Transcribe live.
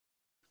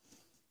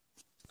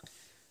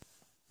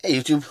Hey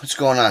YouTube, what's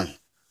going on?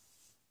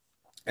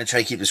 I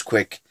try to keep this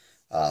quick.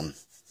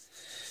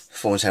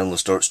 Phone's having a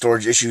little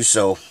storage issues,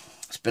 so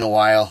it's been a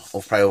while.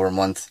 Probably over a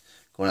month,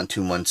 going on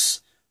 2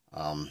 months.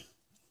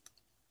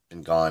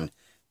 Been gone,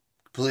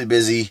 completely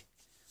busy.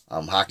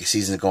 Hockey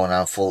season is going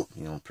on full,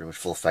 pretty much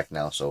full effect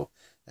now. So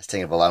that's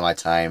taking up a lot of my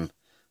time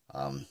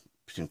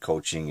between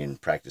coaching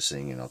and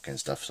practicing and all kind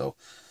of stuff. So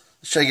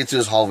let's try to get through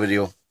this haul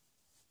video.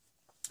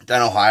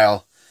 Down in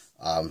Ohio,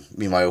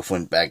 me and my wife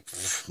went back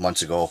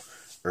months ago,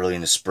 early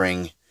in the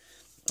spring.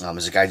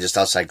 There's a guy just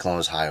outside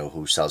Columbus, Ohio,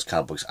 who sells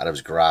comic books out of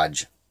his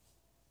garage.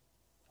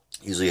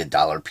 Usually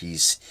 $1 a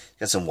piece.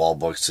 Got some wall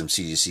books, some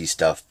CGC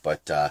stuff,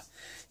 but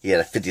he had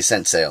a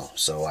 50-cent sale,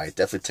 so I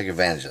definitely took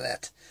advantage of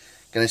that.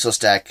 Got a nice little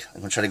stack. I'm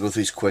going to try to go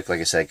through these quick,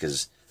 like I said,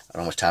 because I don't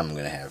know how much time I'm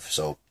going to have.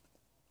 So,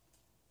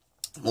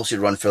 mostly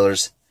run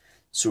fillers.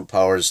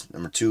 Superpowers,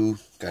 number 2.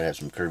 Got to have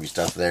some Kirby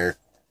stuff there.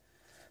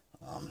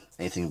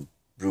 Anything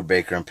Brew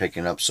Baker I'm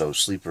picking up, so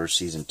Sleeper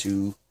Season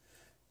 2,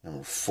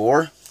 number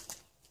 4.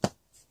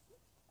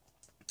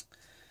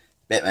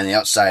 Batman the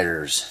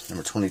Outsiders,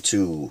 number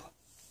 22.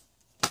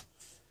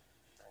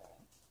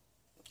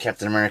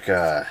 Captain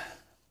America,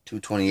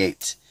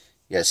 228.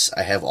 Yes,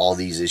 I have all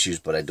these issues,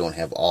 but I don't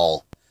have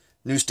all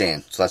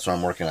newsstand, so that's what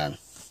I'm working on.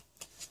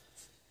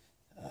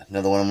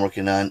 Another one I'm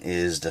working on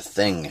is The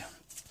Thing,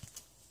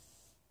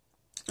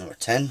 number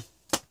 10.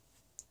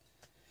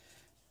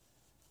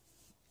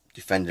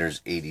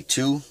 Defenders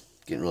 82.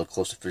 Getting real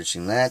close to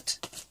finishing that.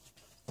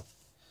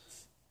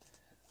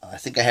 I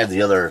think I have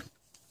the other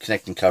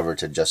connecting cover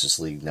to Justice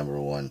League number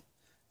 1. I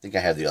think I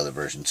have the other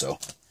version, so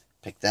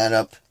pick that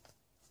up.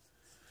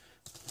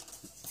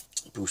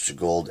 Booster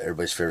Gold,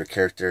 everybody's favorite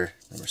character,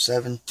 number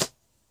 7.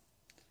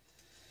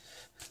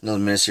 Another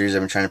miniseries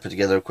I've been trying to put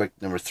together quick,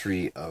 number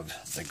 3 of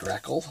The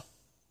Grackle.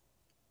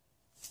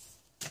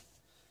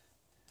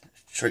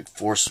 Strike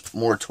Force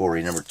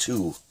Moratory, number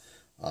 2.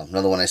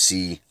 Another one I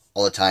see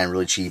all the time,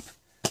 really cheap.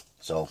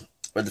 So,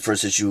 read the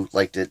first issue,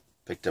 liked it,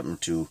 picked up number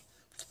 2.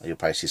 You'll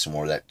probably see some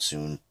more of that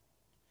soon.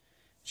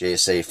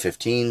 JSA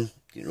 15,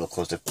 getting real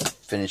close to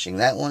finishing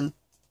that one.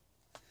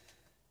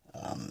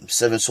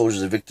 7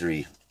 Soldiers of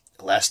Victory.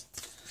 Last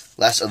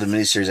of the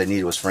miniseries I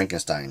needed was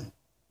Frankenstein.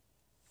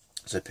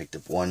 So I picked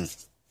up 1,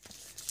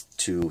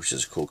 2, which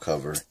is a cool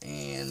cover,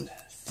 and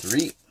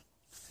 3.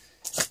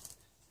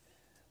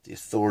 The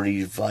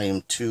Authority,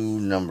 Volume 2,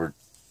 number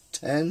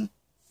 10.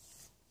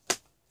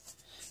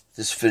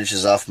 This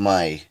finishes off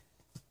my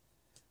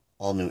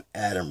all-new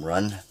Atom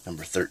run,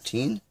 number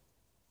 13.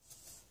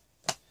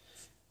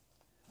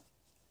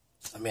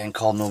 A Man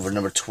Called Nova,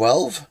 number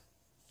 12.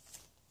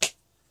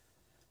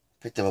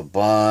 Picked up a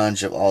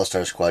bunch of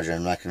All-Star Squadron.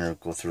 I'm not going to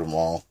go through them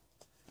all,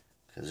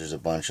 because there's a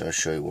bunch. I'll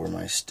show you where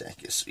my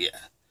stack is. Yeah.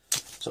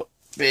 So,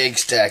 big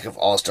stack of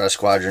All-Star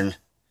Squadron.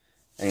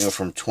 Anywhere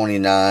from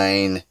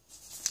 29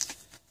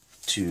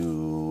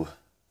 to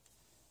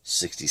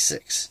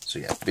 66. So,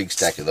 yeah, big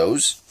stack of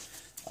those.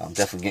 I'm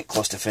definitely getting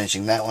close to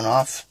finishing that one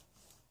off.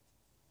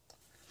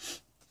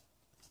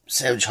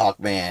 Savage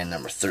Hawkman,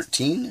 number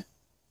 13.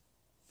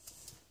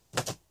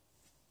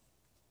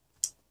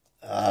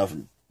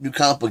 New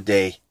Comic Book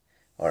Day,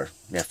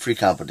 Free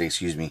Comic Book Day,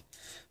 excuse me.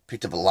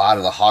 Picked up a lot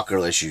of the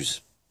Hawkgirl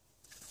issues,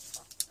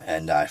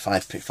 and I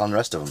finally found the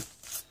rest of them.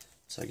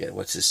 So I get,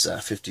 what's this,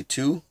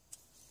 52,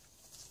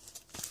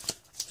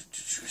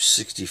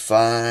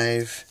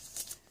 65,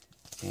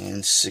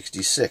 and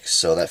 66.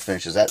 So that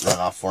finishes that run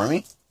off for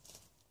me.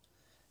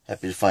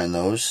 Happy to find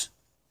those.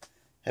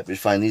 Happy to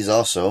find these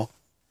also.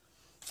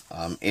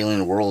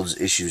 Alien Worlds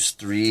issues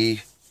 3,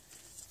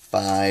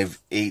 5,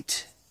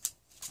 8,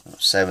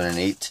 7, and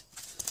 8.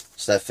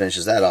 So that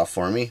finishes that off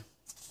for me.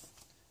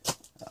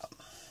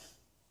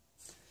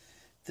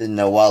 Then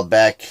a while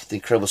back, the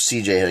Incredible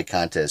CJ had a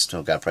contest.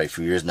 Oh God, probably a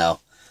few years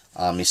now.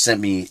 He sent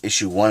me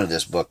issue 1 of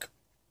this book,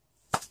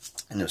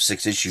 and there was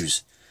 6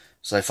 issues.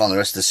 So I found the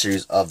rest of the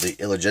series of The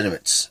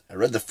Illegitimates. I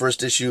read the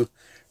first issue,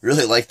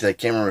 really liked it. I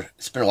can't remember.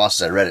 It's been a while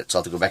since I read it, so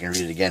I'll have to go back and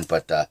read it again.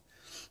 But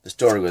the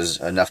story was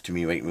enough to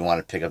make me want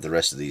to pick up the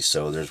rest of these.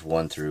 So there's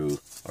 2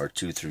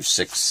 through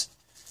 6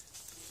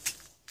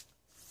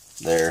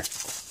 there.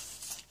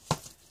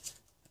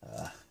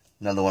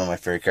 Another one of my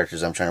favorite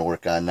characters I'm trying to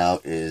work on now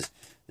has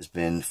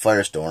been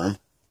Firestorm.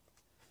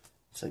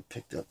 So I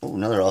picked up,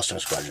 another All-Star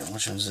Squadron.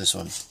 Which one's this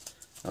one?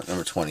 Oh,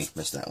 number 20.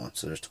 Missed that one.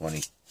 So there's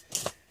 20.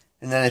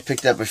 And then I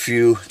picked up a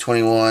few,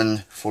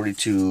 21,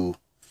 42,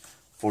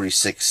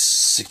 46,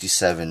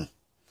 67,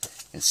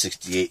 and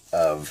 68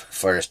 of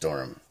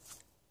Firestorm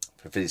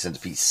for 50 cents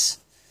a piece.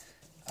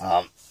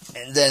 And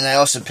then I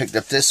also picked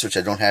up this, which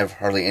I don't have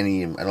hardly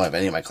any. I don't have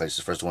any of my collections.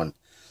 The first one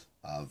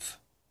of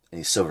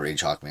any Silver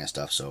Age Hawkman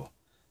stuff. So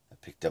I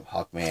picked up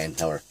Hawkman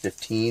number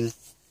 15.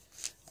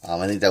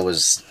 I think that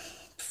was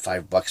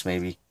 $5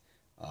 maybe.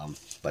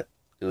 But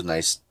it was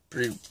nice.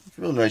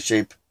 Real nice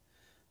shape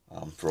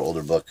for an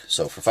older book.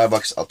 So for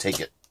 $5, I'll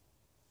take it.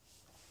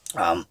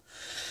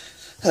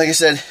 Like I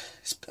said,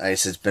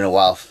 it's been a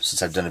while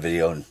since I've done a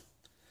video, and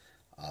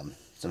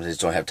sometimes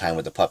I don't have time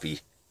with the puppy.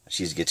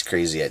 She gets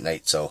crazy at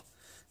night, so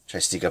try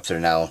to sneak up there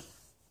now,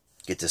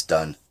 get this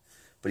done.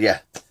 But yeah,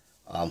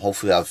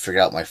 hopefully I'll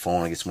figure out my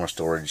phone and get some more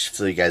storage.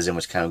 Fill you guys in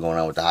what's kind of going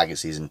on with the hockey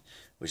season,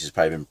 which has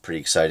probably been pretty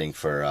exciting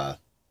for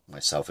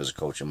myself as a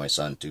coach and my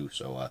son too.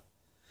 So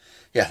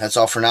yeah, that's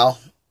all for now,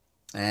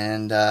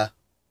 and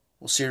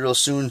we'll see you real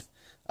soon.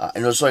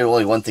 And there's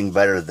only one thing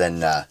better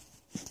than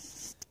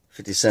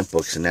 50-cent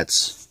books, and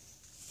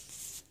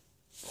that's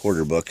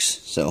quarter books.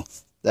 So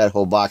that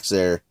whole box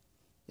there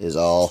is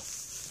all,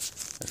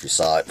 if you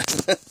saw it,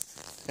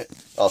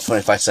 all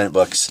 25-cent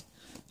books,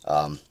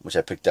 which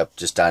I picked up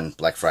just on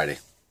Black Friday.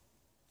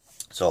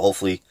 So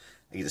hopefully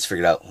I get this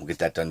figured out. We'll get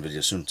that done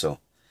video soon. So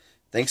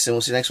thanks, and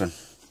we'll see you next one.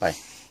 Bye.